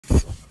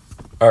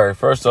All right,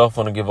 first off,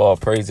 I want to give all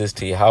praises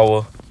to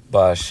Yahweh,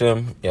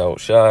 Ba'Hashem,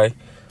 Yahushai,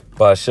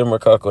 Ba'Hashem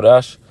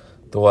Rakakodash,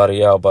 Dawada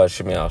Yah,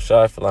 Ba'Hashem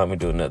Yahushai, for allowing me to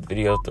do another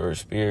video through His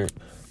Spirit,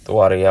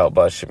 Dawada Yah,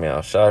 Ba'Hashem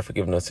Yahushai, for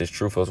giving us His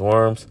truth as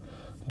worms.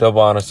 Double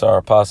honor to our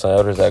apostles and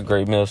elders at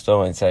Great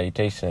Millstone, and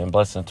salutation and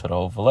blessing to the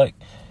whole elect.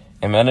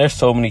 And man, there's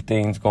so many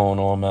things going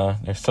on, man.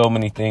 There's so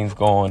many things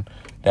going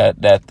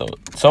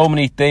so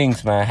many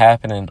things, man,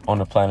 happening on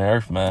the planet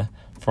Earth, man.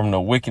 From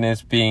the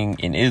wickedness being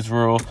in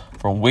Israel,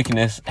 from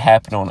wickedness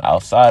happening on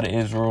outside of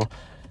Israel.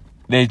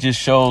 It just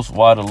shows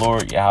why the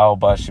Lord Yahweh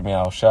Ba'Hashem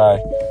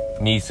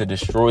Yahushai needs to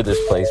destroy this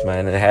place,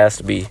 man. There has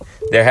to be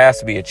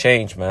a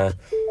change, man.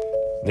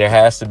 There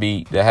has to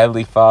be the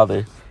Heavenly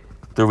Father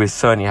through His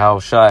Son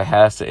Yahushai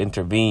has to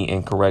intervene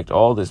and correct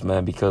all this,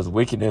 man, because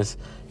wickedness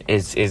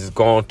is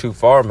going too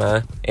far,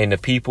 man. And the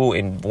people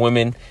and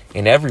women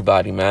and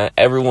everybody, man,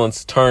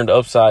 everyone's turned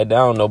upside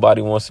down.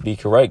 Nobody wants to be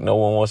correct. No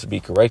one wants to be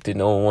corrected.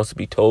 No one wants to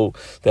be told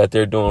that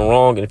they're doing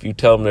wrong. And if you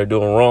tell them they're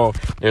doing wrong,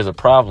 there's a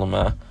problem,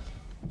 man.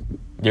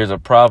 There's a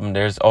problem.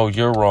 There's, oh,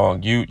 you're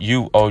wrong.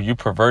 You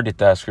perverted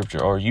that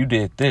scripture, or you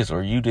did this,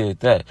 or you did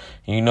that.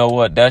 And you know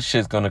what? That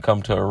shit's going to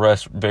come to a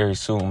rest very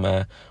soon,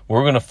 man.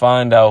 We're going to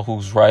find out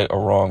who's right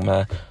or wrong,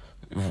 man.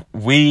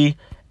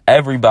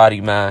 Everybody,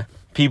 man.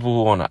 People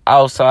who are on the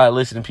outside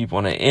listening, people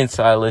on the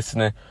inside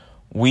listening,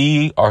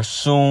 we are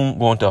soon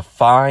going to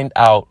find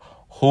out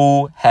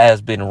who has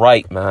been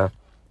right, man.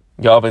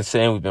 Y'all been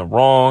saying we've been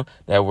wrong,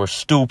 that we're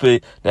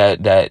stupid,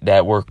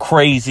 that we're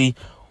crazy,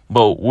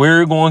 but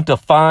we're going to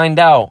find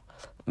out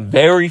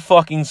very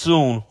fucking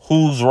soon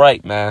who's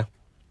right, man.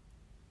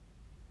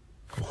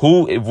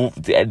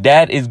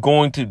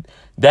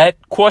 That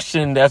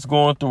question that's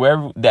going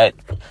through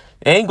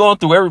it ain't going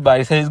through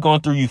everybody's head. It's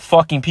going through you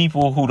fucking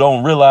people who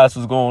don't realize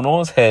what's going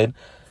on's head.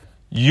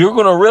 You're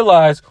going to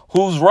realize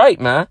who's right,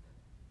 man.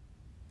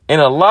 And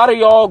a lot of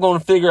y'all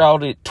going to figure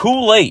out it too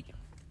late.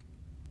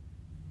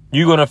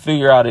 You're going to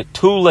figure out it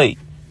too late.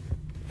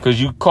 Because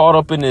you caught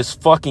up in this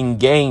fucking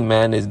game,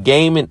 man. This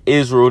game in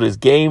Israel. This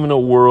game in the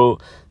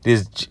world.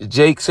 This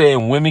Jake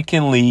saying women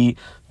can lead.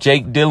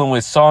 Jake dealing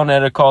with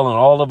Sonetta calling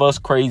all of us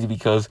crazy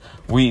because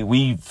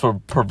we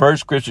pervert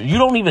scripture. You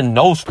don't even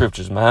know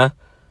scriptures, man.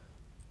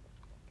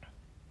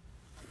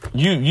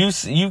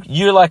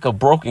 You're like a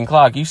broken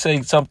clock. You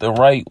say something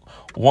right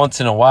once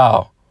in a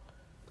while.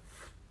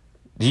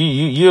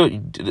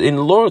 And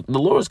the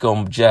Lord's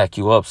gonna jack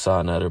you up,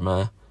 Sonetta,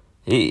 man.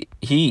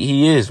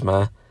 He is,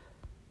 man.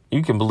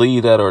 You can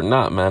believe that or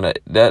not, man.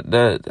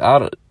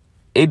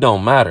 It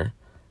don't matter,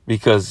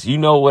 because you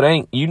know what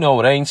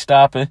ain't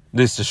stopping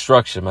this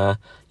destruction, man.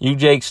 You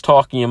Jakes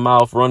talking your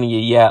mouth, running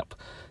your yap.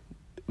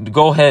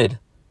 Go ahead.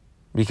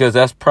 Because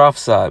that's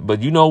prophesied.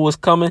 But you know what's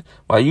coming?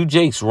 While you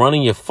Jakes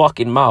running your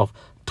fucking mouth,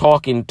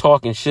 talking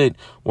shit,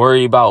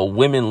 worry about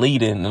women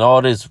leading and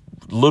all this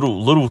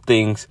little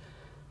things.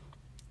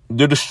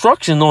 The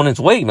destruction's on its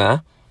way,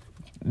 man.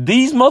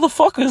 These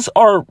motherfuckers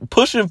are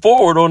pushing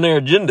forward on their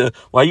agenda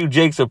while you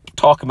Jakes are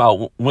talking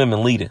about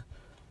women leading.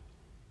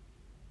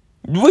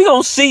 We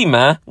gonna see,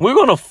 man. We're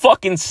gonna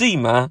fucking see,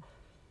 man.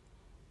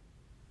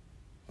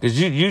 Cause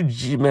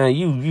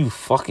you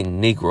fucking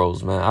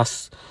Negroes, man.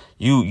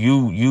 You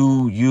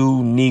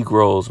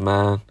Negroes,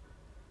 man.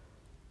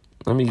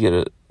 Let me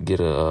get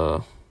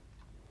a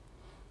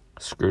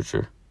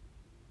scripture.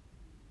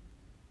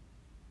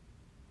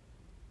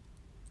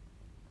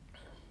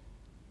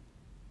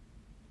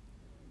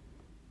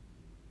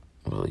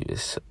 I believe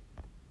it's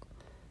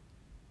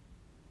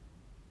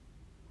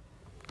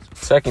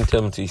 2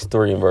 Timothy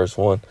 3 and verse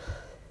 1.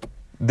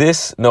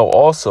 This know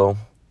also,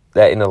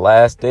 that in the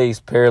last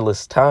days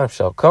perilous times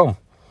shall come.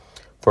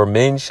 For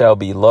men shall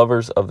be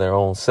lovers of their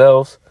own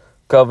selves,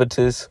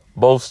 covetous,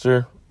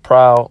 boaster,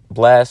 proud,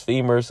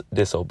 blasphemers,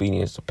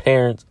 disobedient to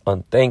parents,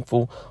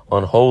 unthankful,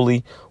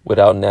 unholy,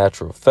 without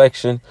natural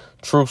affection,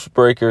 truce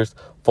breakers,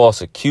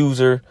 false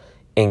accuser,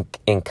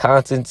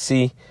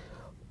 inconstancy,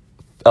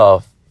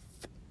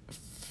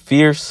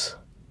 fierce,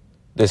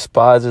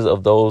 despisers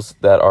of those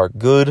that are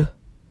good,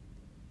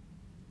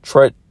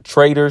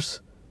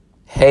 traitors,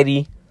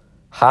 heady,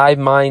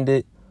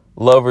 high-minded,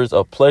 lovers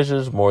of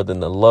pleasures more than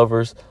the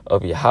lovers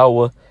of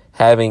Yahweh,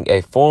 having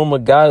a form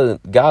of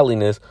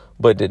godliness,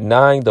 but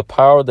denying the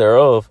power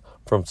thereof.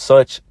 From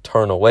such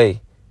turn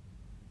away.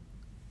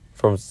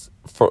 For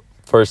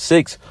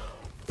 6,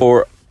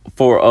 for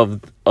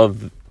of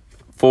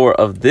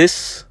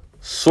this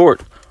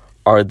sort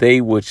are they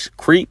which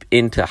creep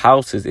into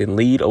houses and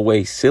lead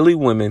away silly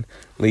women,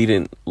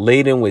 laden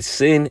with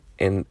sin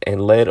and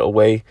led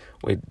away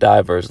with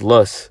divers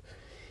lusts,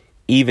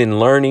 even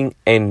learning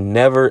and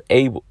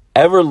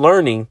ever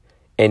learning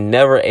and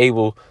never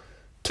able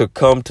to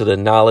come to the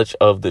knowledge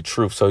of the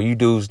truth. So you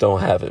dudes don't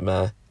have it,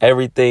 man.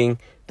 Everything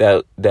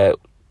that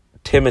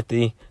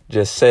Timothy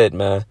just said,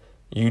 man,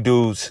 you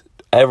dudes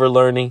ever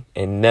learning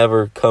and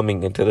never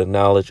coming into the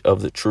knowledge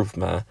of the truth,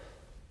 man.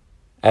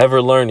 Ever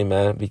learning,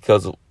 man,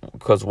 because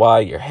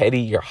why? You're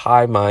heady, you're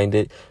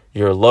high-minded,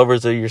 you're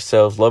lovers of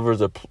yourselves, lovers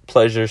of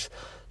pleasures,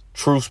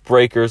 truce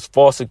breakers,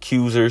 false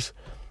accusers,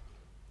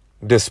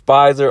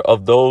 despiser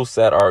of those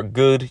that are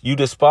good. You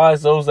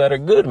despise those that are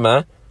good,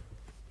 man.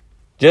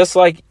 Just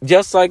like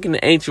in the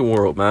ancient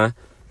world, man.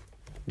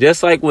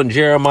 Just like when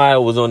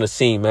Jeremiah was on the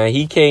scene, man.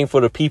 He came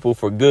for the people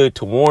for good,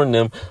 to warn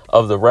them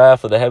of the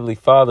wrath of the Heavenly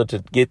Father,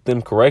 to get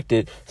them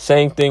corrected.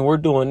 Same thing we're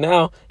doing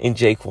now. And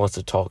Jake wants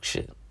to talk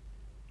shit.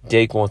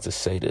 Jake wants to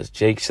say this.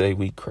 Jake say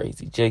we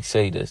crazy. Jake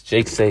say this.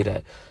 Jake say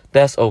that.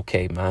 That's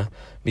okay, man.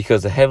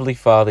 Because the Heavenly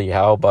Father,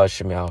 Yahweh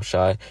Ba'Shem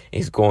Yahushai,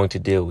 is going to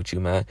deal with you,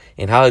 man.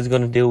 And how he's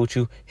going to deal with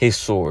you? His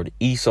sword.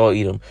 Esau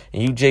Edom.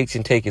 And you Jakes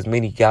can take as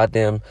many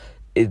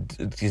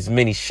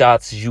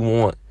shots as you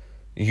want.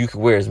 You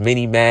can wear as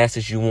many masks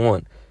as you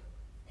want.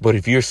 But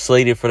if you're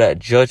slated for that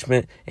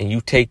judgment and you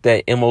take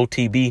that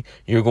MOTB,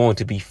 you're going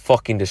to be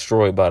fucking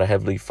destroyed by the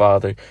Heavenly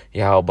Father,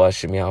 Yahweh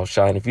Ba'Shem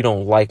Yahushai. And if you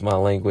don't like my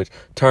language,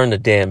 turn the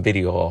damn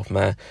video off,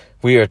 man.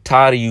 We are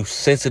tired of you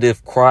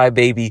sensitive,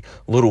 crybaby,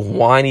 little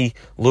whiny,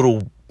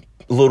 little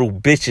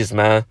bitches,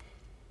 man.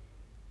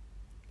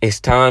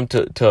 It's time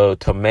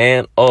to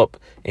man up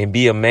and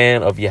be a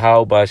man of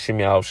Yahweh Ba'Shem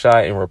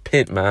Yahushai and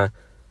repent, man.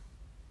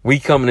 We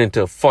coming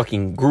into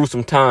fucking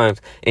gruesome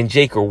times, and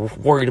Jake are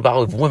worried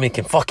about if women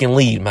can fucking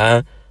lead,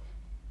 man.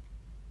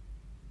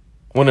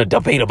 Want to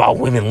debate about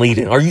women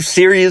leading? Are you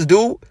serious,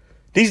 dude?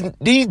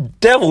 These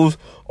devils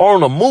are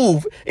on the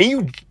move,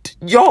 and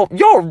y'all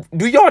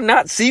do y'all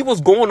not see what's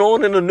going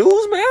on in the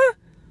news, man?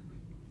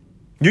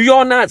 Do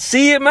y'all not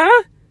see it, man?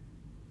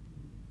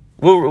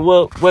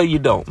 Well, you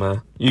don't,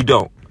 man. You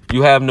don't.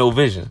 You have no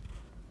vision.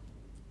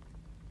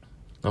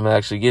 I'm gonna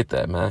actually get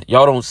that, man.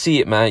 Y'all don't see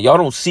it, man. Y'all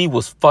don't see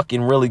what's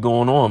fucking really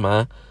going on,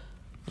 man.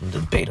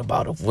 Debate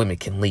about if women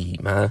can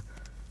lead, man.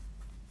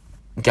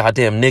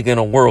 Goddamn nigga in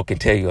the world can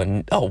tell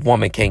you a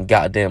woman can't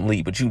goddamn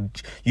lead, but you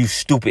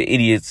stupid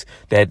idiots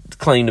that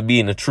claim to be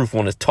in the truth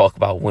want to talk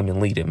about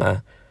women leading,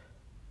 man.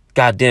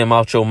 Goddamn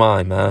out your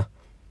mind, man.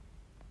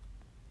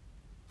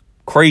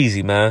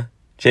 Crazy, man.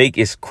 Jake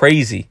is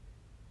crazy.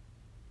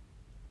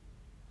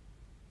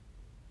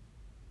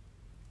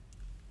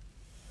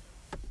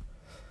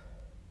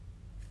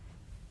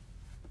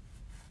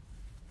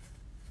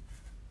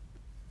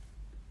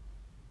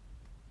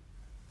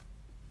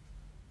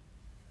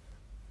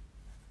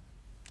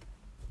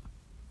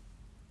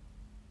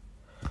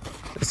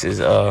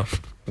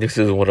 This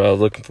is what I was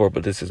looking for,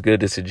 but this is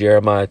good. This is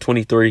Jeremiah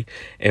 23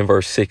 and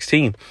verse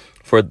 16.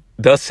 For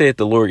thus saith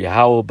the Lord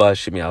Yahweh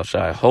Ba'Shem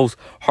Yahushai, host,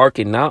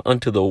 hearken not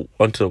unto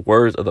the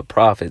words of the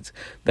prophets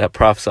that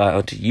prophesy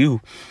unto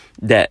you,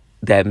 that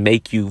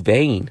make you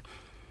vain,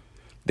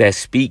 that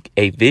speak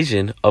a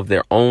vision of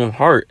their own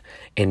heart,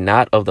 and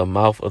not of the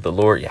mouth of the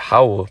Lord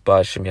Yahweh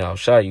Ba'Shem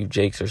Yahushai. You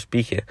Jakes are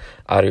speaking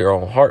out of your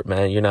own heart,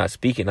 man. You're not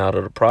speaking out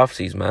of the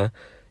prophecies, man.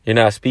 You're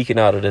not speaking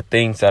out of the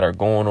things that are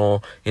going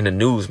on in the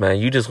news, man.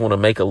 You just want to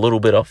make a little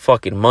bit of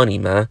fucking money,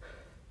 man.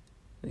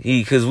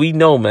 Because we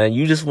know, man,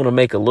 you just want to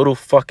make a little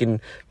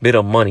fucking bit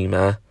of money,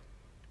 man.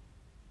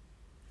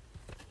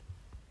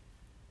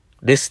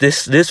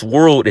 This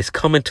world is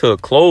coming to a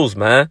close,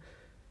 man.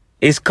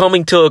 It's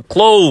coming to a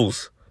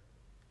close.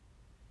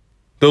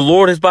 The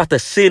Lord is about to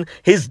send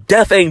his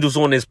death angels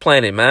on this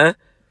planet, man.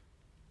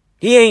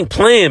 He ain't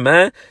playing,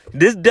 man.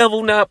 This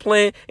devil not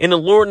playing and the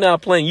Lord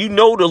not playing. You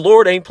know the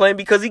Lord ain't playing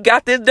because he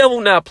got this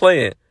devil not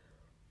playing.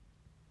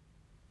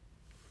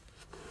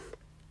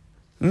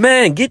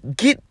 Man, get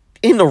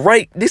in the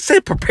right. This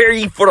said prepare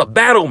ye for the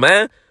battle,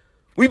 man.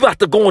 We about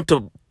to go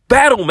into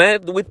battle,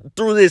 man,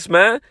 through this,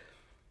 man.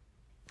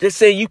 Just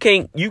saying you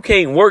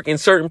can't work in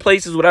certain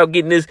places without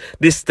getting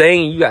this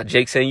thing. You got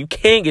Jake saying you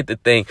can't get the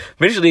thing.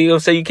 Eventually, you're gonna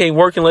say you can't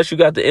work unless you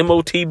got the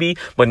MOTB,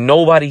 but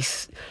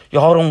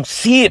y'all don't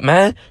see it,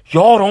 man.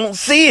 Y'all don't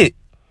see it.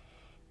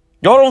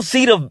 Y'all don't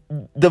see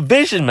the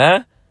vision,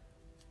 man.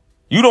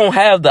 You don't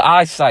have the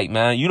eyesight,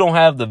 man. You don't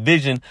have the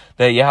vision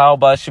that Yahweh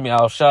Ba'Shem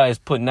Yahushai is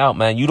putting out,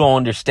 man. You don't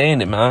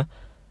understand it, man.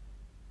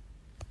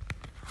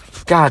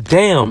 God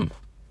damn.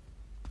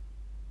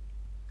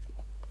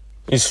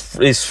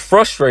 It's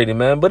frustrating,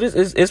 man, but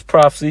it's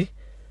prophecy.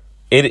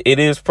 It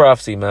is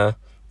prophecy, man.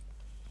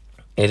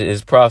 It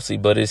is prophecy,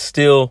 but it's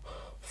still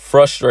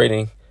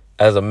frustrating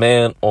as a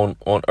man on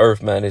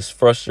earth, man. It's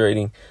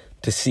frustrating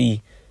to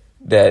see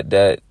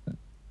that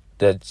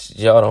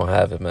y'all don't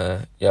have it,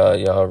 man.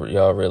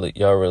 Y'all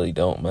really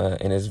don't, man.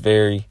 And it's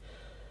very,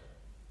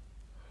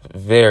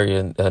 very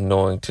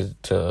annoying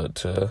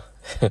to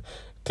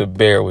to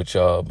bear with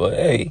y'all. But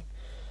hey,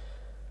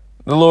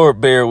 the Lord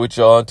bear with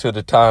y'all until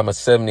the time of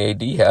 70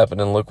 AD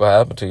happened, and look what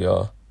happened to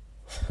y'all.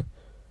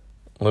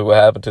 Look what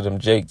happened to them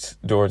Jakes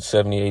during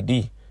 70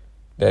 AD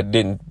that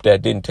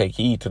didn't take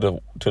heed to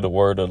the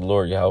word of the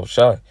Lord Yahweh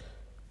Shai.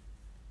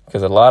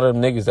 Because a lot of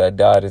them niggas that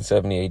died in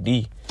 70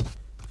 AD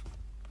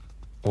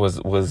was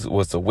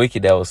the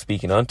wicked that was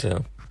speaking unto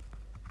him.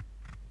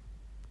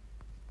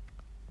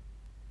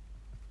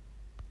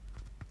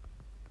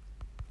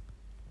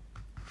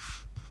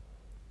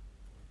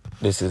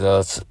 This is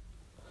us.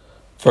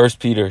 2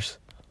 Peter's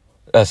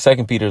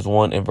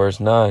 1 and verse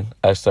 9.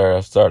 I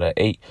start at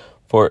 8.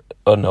 I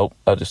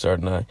just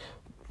started 9.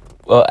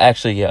 Well,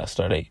 actually, yeah, I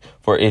start 8.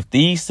 For if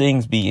these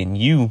things be in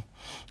you,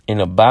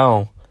 and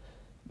abound,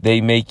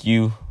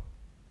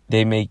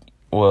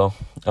 well,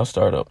 I'll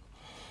start up.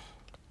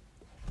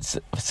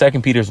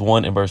 2 Peter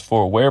 1 and verse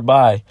 4,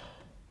 whereby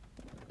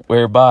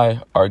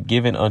are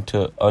given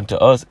unto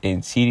us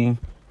exceeding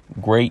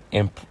great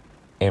and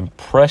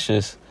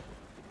precious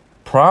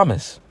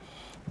promise,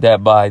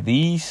 that by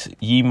these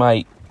ye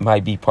might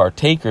be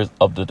partakers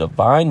of the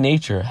divine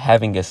nature,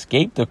 having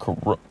escaped the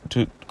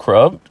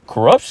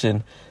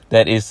corruption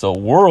that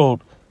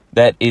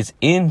is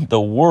in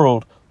the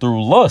world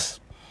through lust.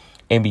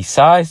 And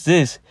besides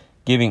this,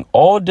 giving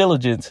all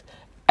diligence,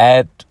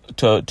 add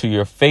to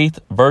your faith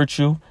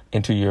virtue,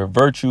 and to your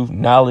virtue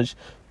knowledge,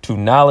 to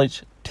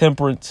knowledge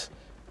temperance,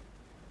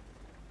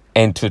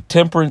 and to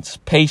temperance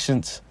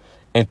patience,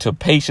 and to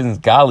patience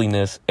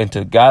godliness, and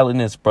to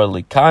godliness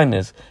brotherly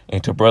kindness,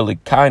 and to brotherly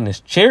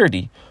kindness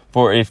charity.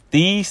 For if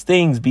these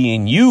things be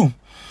in you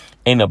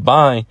and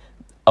abound,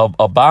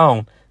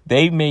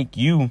 they make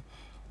you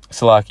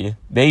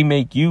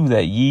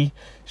that ye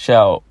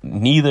shall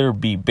neither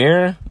be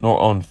barren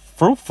nor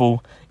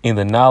unfruitful in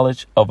the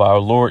knowledge of our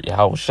Lord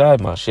Yahushua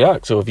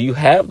Mashiach. So if you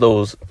have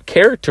those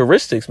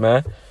characteristics,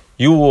 man,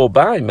 you will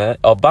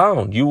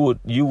abound. You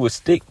would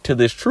stick to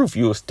this truth.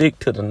 You will stick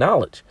to the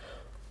knowledge.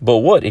 But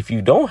what if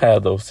you don't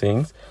have those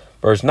things?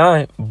 Verse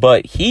 9,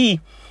 but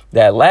he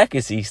that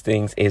lacketh these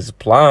things is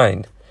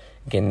blind,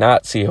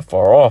 cannot see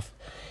afar off,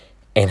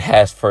 and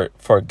has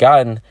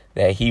forgotten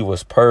that he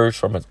was purged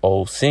from his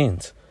old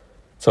sins.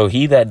 So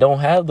he that don't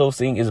have those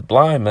things is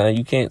blind, man.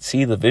 You can't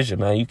see the vision,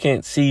 man. You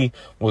can't see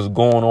what's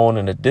going on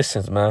in the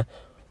distance, man.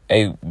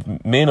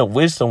 Men of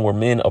wisdom were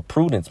men of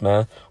prudence,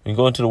 man. When you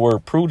go into the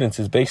word prudence,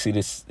 is basically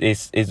this.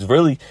 It's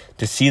really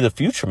to see the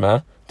future,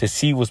 man. To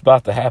see what's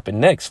about to happen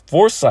next.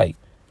 Foresight.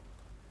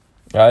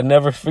 I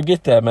never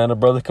forget that, man. The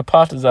brother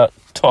Kapata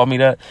taught me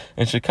that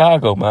in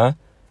Chicago, man.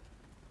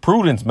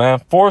 Prudence, man.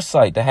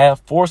 Foresight. To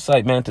have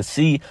foresight, man. To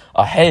see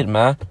ahead,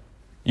 man.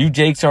 You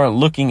Jakes aren't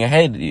looking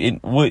ahead. And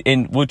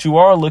what you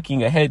are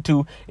looking ahead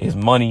to is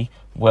money,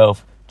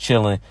 wealth,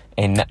 chilling,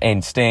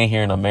 and staying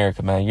here in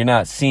America, man. You're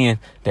not seeing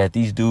that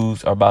these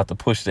dudes are about to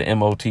push the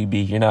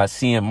MOTB. You're not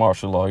seeing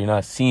martial law. You're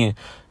not seeing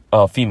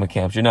FEMA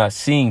camps. You're not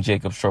seeing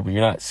Jacob's trouble.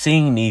 You're not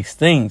seeing these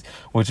things,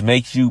 which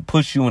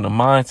push you in a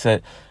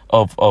mindset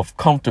of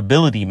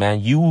comfortability, man.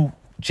 You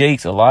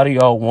Jakes, a lot of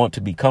y'all want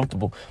to be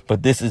comfortable,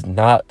 but this is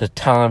not the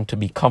time to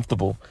be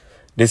comfortable.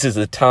 This is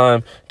a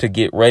time to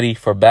get ready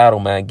for battle,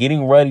 man.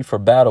 Getting ready for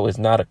battle is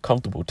not a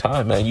comfortable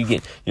time, man. You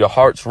get your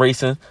heart's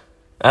racing.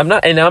 I've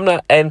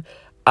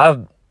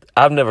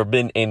never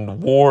been in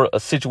war a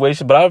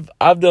situation, but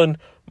I've done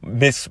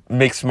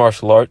mixed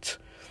martial arts.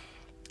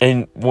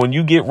 And when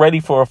you get ready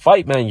for a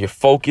fight, man, you're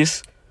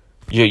focused.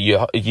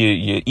 You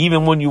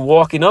even when you're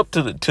walking up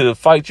to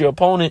fight your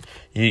opponent,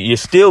 you're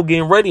still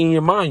getting ready in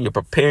your mind. You're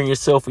preparing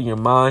yourself in your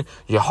mind.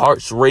 Your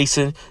heart's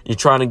racing. You're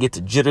trying to get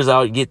the jitters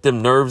out, get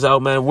them nerves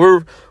out, man.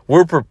 We're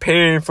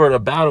preparing for the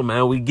battle,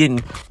 man. We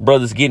getting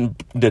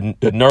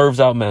the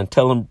nerves out, man.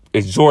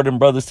 Exhorting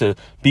brothers to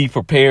be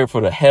prepared for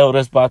the hell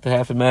that's about to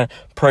happen, man.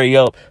 Pray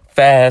up,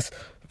 fast,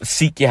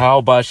 seek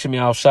Yahweh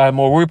Shem Shai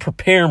more. We're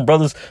preparing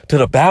brothers to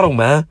the battle,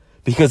 man,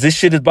 because this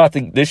shit is about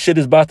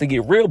to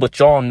get real, but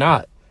y'all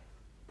not.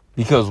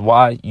 Because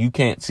why? You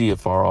can't see it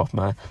far off,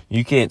 man.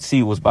 You can't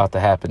see what's about to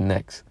happen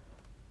next.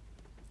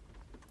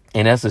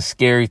 And that's a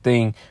scary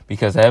thing,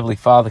 because the Heavenly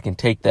Father can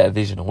take that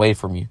vision away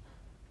from you.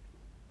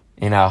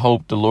 And I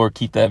hope the Lord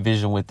keep that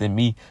vision within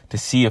me to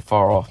see it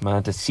far off,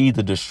 man. To see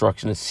the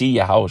destruction, to see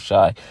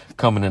Yahushua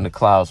coming in the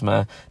clouds,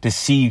 man. To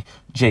see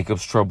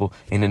Jacob's trouble,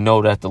 and to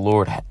know that the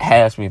Lord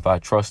has me if I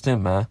trust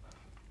him, man.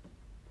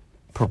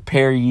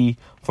 Prepare ye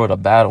for the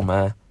battle,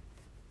 man.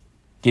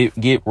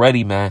 Get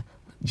ready, man.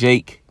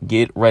 Jake,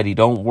 get ready.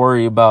 Don't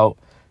worry about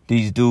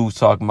these dudes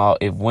talking about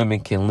if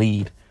women can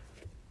lead.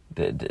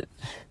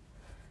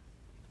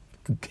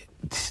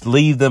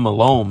 Leave them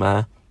alone,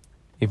 man.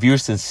 If you're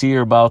sincere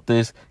about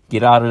this,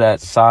 get out of that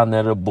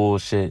sonetta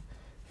bullshit.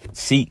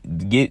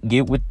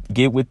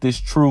 Get with this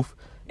truth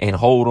and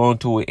hold on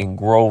to it and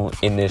grow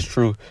in this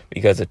truth.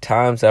 Because the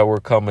times that we're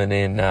coming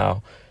in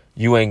now,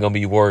 you ain't gonna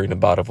be worried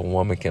about if a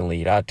woman can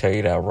lead. I'll tell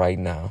you that right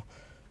now.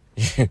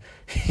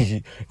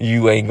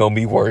 You ain't gonna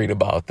be worried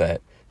about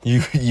that.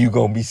 You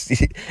gonna be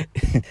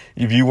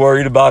if you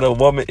worried about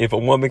if a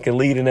woman can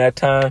lead in that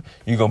time,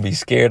 you gonna be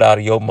scared out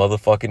of your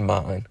motherfucking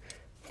mind.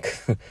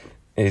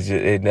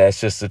 That's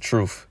just the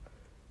truth.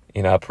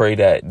 And I pray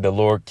that the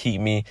Lord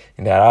keep me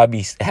and that I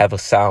have a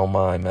sound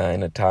mind, man, in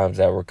the times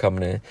that we're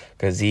coming in,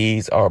 because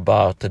these are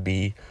about to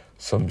be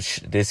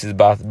this is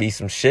about to be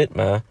some shit,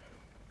 man.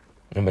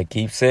 I'm gonna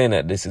keep saying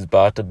that this is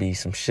about to be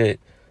some shit.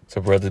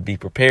 So brothers, be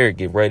prepared,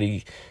 get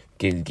ready.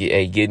 Get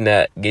in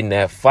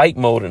that fight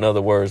mode, in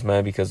other words,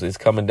 man, because it's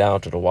coming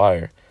down to the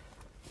wire.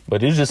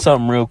 But it's just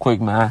something real quick,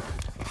 man.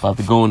 About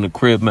to go in the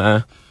crib,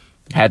 man.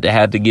 Had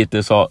to get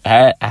this off.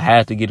 I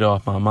had to get it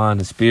off my mind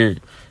and spirit.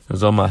 It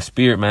was on my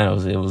spirit, man.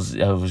 It was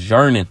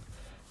yearning.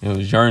 It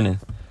was yearning.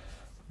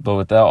 But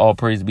with that, all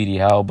praise be to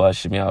Yahweh, by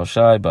Shem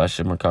Shai, by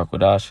Shem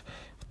Kakodash.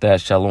 With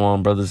that,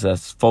 shalom, brothers.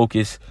 That's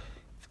focus.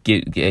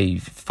 get a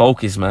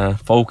focus, man.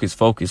 Focus.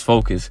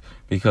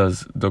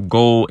 Because the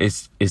goal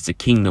is the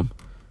kingdom.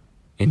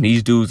 And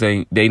these dudes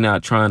they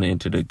not trying to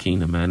enter the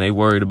kingdom, man. They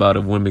worried about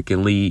if women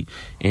can lead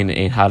and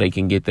how they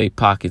can get their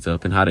pockets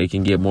up and how they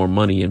can get more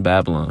money in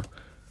Babylon.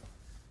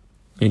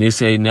 And they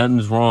say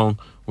nothing's wrong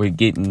with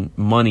getting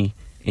money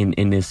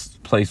in this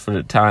place for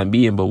the time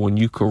being. But when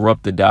you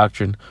corrupt the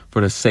doctrine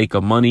for the sake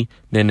of money,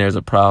 then there's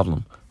a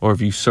problem. Or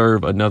if you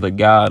serve another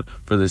God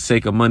for the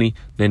sake of money,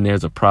 then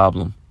there's a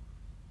problem.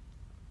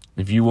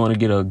 If you want to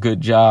get a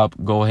good job,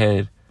 go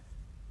ahead.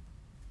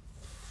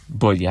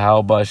 But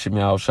Yahweh Shem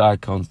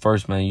Yahushai comes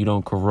first, man. You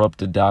don't corrupt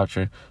the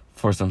doctrine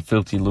for some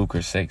filthy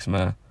lucre's sakes,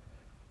 man.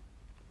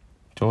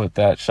 So with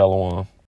that, shalom.